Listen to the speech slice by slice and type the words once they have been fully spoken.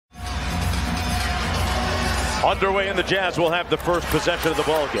Underway, and the Jazz will have the first possession of the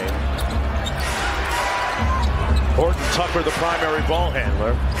ball game. Horton Tucker, the primary ball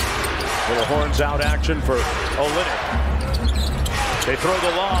handler. Little horns out action for Olynyk. They throw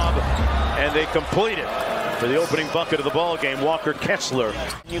the lob, and they complete it for the opening bucket of the ball game. Walker Kessler.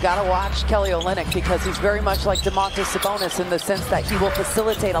 You got to watch Kelly Olynyk because he's very much like Domantas Sabonis in the sense that he will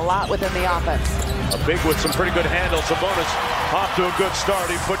facilitate a lot within the offense. A big with some pretty good handles. Sabonis off to a good start.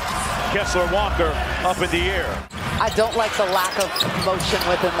 He put Kessler Walker up in the air. I don't like the lack of motion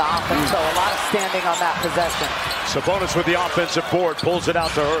within the offense, so a lot of standing on that possession. Sabonis with the offensive board, pulls it out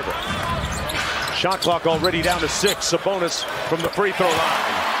to Herter. Shot clock already down to 6. Sabonis from the free throw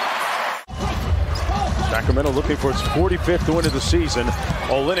line. Sacramento looking for its 45th win of the season.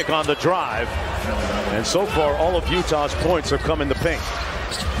 Olynyk on the drive. And so far, all of Utah's points have come in the paint.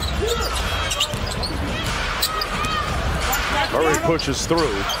 Murray pushes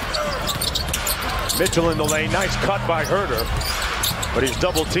through. Mitchell in the lane. Nice cut by Herter. But he's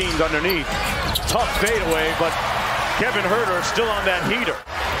double teamed underneath. Tough fadeaway, but Kevin Herter still on that heater.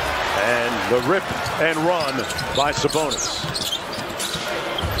 And the rip and run by Sabonis.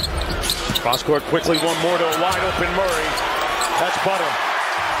 Cross court quickly, one more to a wide open Murray. That's butter.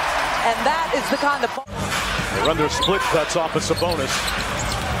 And that is the kind of... They run their split cuts off of Sabonis.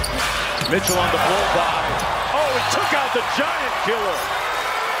 Mitchell on the blow by. Oh, he took out the giant killer.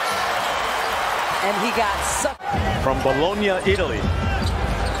 And he got sucked. From Bologna, Italy.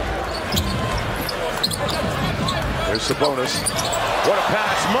 There's Sabonis. What a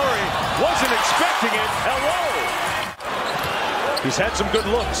pass. Murray wasn't expecting it. Hello. He's had some good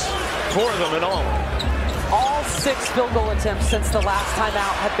looks. 4 of them in all. All 6 field goal attempts since the last time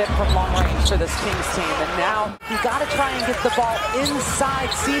out have been from long range for this Kings team. And now you got to try and get the ball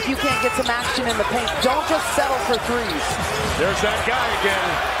inside. See if you can't get some action in the paint. Don't just settle for threes. There's that guy again.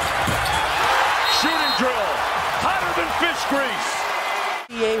 Shooting drill. Hotter than fish grease.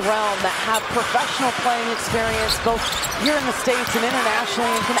 NBA realm that have professional playing experience both here in the States and internationally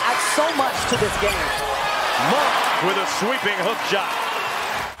and can add so much to this game. Monk with a sweeping hook shot.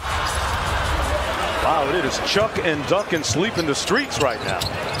 Wow, it is chuck and duck and sleep in the streets right now.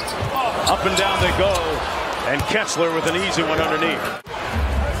 Up and down they go, and Kessler with an easy one underneath.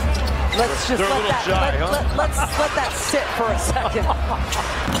 Let's just let's let that sit for a second.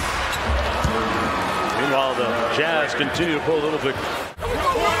 Meanwhile, the Jazz continue to pull a little bit.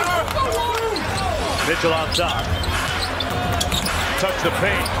 Mitchell on top. Touch the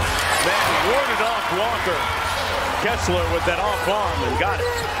paint. Man, warded off Walker. Kessler with that off arm and got it.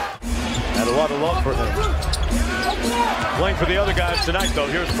 Had a lot of love for him. Playing for the other guys tonight, though.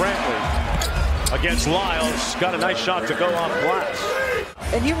 Here's Brantley against Lyles. Got a nice shot to go off glass.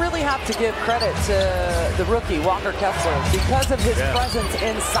 And you really have to give credit to the rookie, Walker Kessler, because of his presence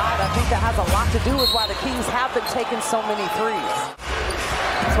inside. I think that has a lot to do with why the Kings have been taking so many threes.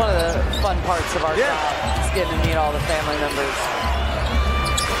 It's one of the fun parts of our job, just getting to meet all the family members.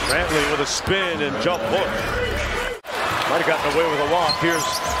 Brantley with a spin and jump hook. Might have gotten away with a walk. Here's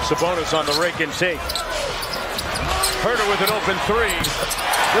Sabonis on the rake and take. Herter with an open 3.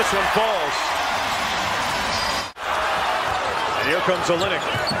 This one falls. And here comes Olynyk.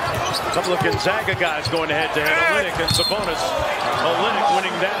 A couple of Gonzaga guys going head-to-head. Olynyk and Sabonis. Olynyk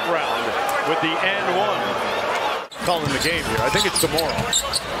winning that round with the and 1. Calling the game here. I think it's tomorrow.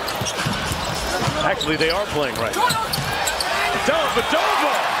 Actually, they are playing right now.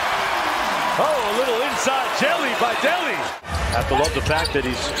 Dellavedova! Oh, a little inside jelly by Delly. Have to love the fact that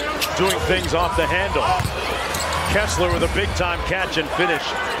he's doing things off the handle. Kessler with a big-time catch and finish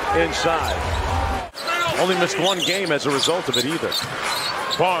inside. Only missed 1 game as a result of it either.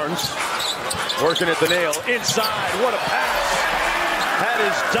 Barnes working at the nail. Inside, what a pass. Had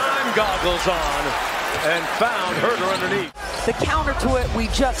his dime goggles on and found Herter underneath. The counter to it we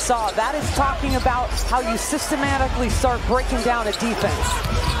just saw. That is talking about how you systematically start breaking down a defense.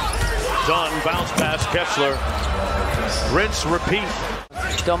 Done, bounce pass, Kessler. Rinse, repeat.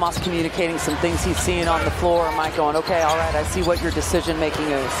 Domas communicating some things he's seeing on the floor. Mike going, okay, all right, I see what your decision-making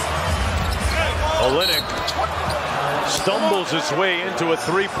is. Olynyk stumbles his way into a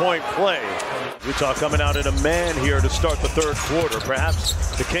 3-point play. Utah coming out in a man here to start the 3rd quarter. Perhaps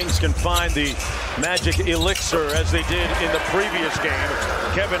the Kings can find the magic elixir as they did in the previous game.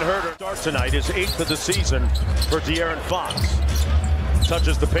 Kevin Herter starts tonight, his 8th of the season for De'Aaron Fox.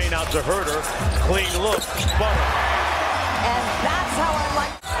 Touches the paint out to Herter. Clean look. Butter. And that's how I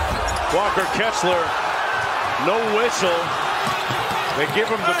like. Walker Kessler. No whistle. They give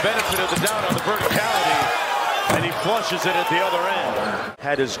him the benefit of the doubt on the verticality. And he flushes it at the other end.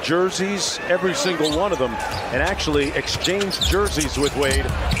 Had his jerseys, every single one of them, and actually exchanged jerseys with Wade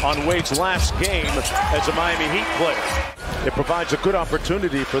on Wade's last game as a Miami Heat player. It provides a good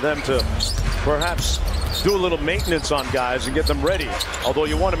opportunity for them to perhaps do a little maintenance on guys and get them ready, although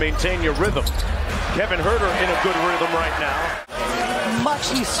you want to maintain your rhythm. Kevin Huerter in a good rhythm right now. Much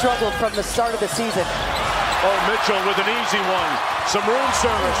he struggled from the start of the season. Oh, Mitchell with an easy one. Some room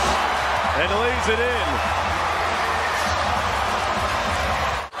service. And lays it in.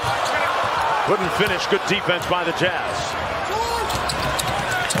 Couldn't finish. Good defense by the Jazz.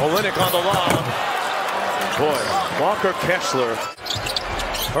 Olynyk on the lob. Boy, Walker Kessler.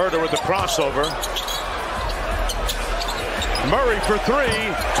 Huerter with the crossover. Murray for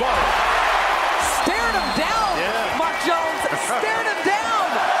three. But stared him down. Yeah. Mark Jones stared him down.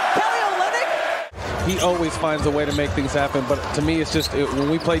 He always finds a way to make things happen, but to me, it's just when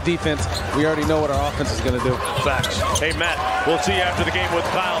we play defense, we already know what our offense is going to do. Facts. Hey, Matt, we'll see you after the game with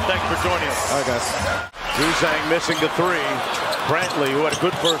Kyle. Thanks for joining us. All right, guys. Juzang missing the three. Brantley, who had a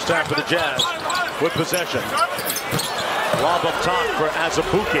good first half for the Jazz, with possession. Lob up top for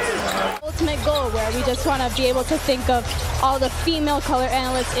Azubuike. Ultimate goal where we just want to be able to think of all the female color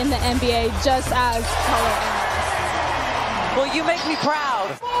analysts in the NBA just as color analysts. Well, you make me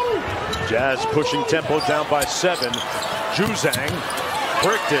proud. Jazz pushing tempo down by 7. Juzang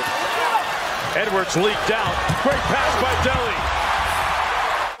bricked it. Edwards leaked out. Great pass by Delly.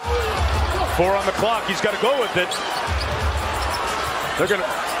 4 on the clock. He's got to go with it. They're going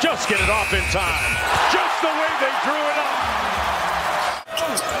to just get it off in time. Just the way they drew it up.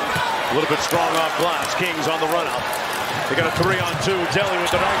 A little bit strong off glass. Kings on the run out. They got a 3-on-2. Delly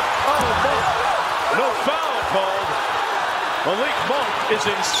with the knife. Oh, no foul called. Malik Monk is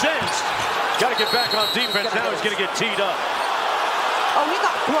incensed. Got to get back on defense. Now he's going to get teed up. Oh, he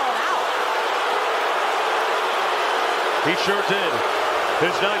got thrown out. He sure did.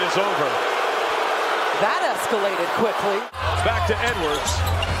 His night is over. That escalated quickly. Back to Edwards.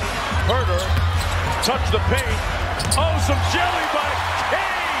 Huerter. Touch the paint. Oh, some jelly by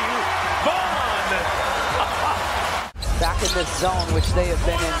Vaughn. Back in this zone, which they have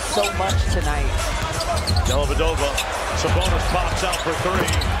been in so much tonight. Dellavedova. Sabonis pops out for 3.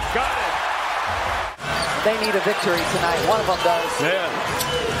 Got it. They need a victory tonight. One of them does. Yeah.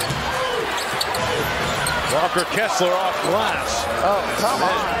 Walker Kessler off glass. Oh, come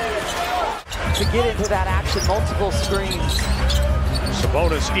on. To get into that action, multiple screens.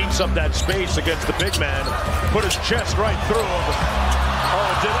 Sabonis eats up that space against the big man. Put his chest right through him.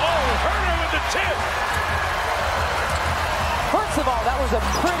 Huerter with the tip. First of all, that was a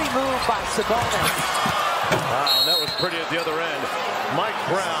pretty move by Sabonis. Wow, that was pretty at the other end. Mike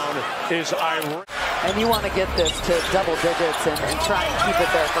Brown is irate. And you want to get this to double digits and try and keep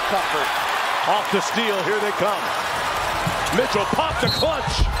it there for comfort. Off the steal, here they come. Mitchell popped the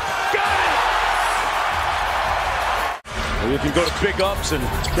clutch. Got it! Well, you can go to Big Ups and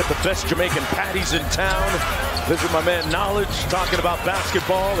get the best Jamaican patties in town. Visit my man Knowledge, talking about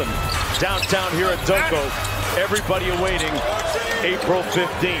basketball and downtown here at Doko. Everybody awaiting April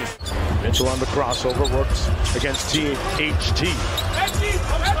 15th. Mitchell on the crossover, works against THT.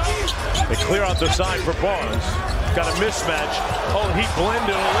 They clear out the side for Barnes. Got a mismatch. Oh, he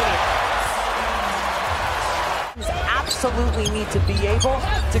blended Olynyk. Absolutely need to be able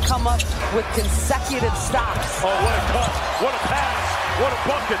to come up with consecutive stops. Oh, what a cut. What a pass. What a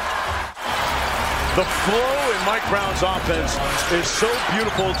bucket. The flow in Mike Brown's offense is so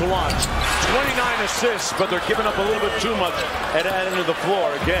beautiful to watch. 29 assists, but they're giving up a little bit too much at that end of the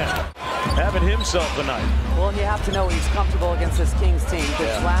floor again. Having himself a night. Well, you have to know he's comfortable against this Kings team.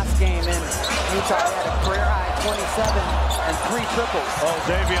 His last game in Utah, he had a career high 27 and 3 triples. Oh,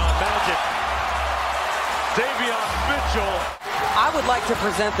 Davion Magic. Davion Mitchell. I would like to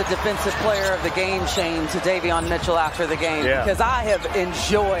present the defensive player of the game, Shane, to Davion Mitchell after the game, because I have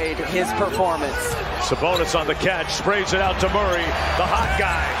enjoyed his performance. Sabonis on the catch, sprays it out to Murray, the hot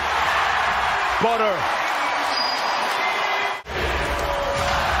guy. Butter.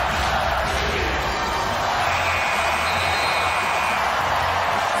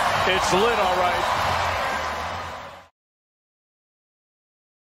 It's lit, all right.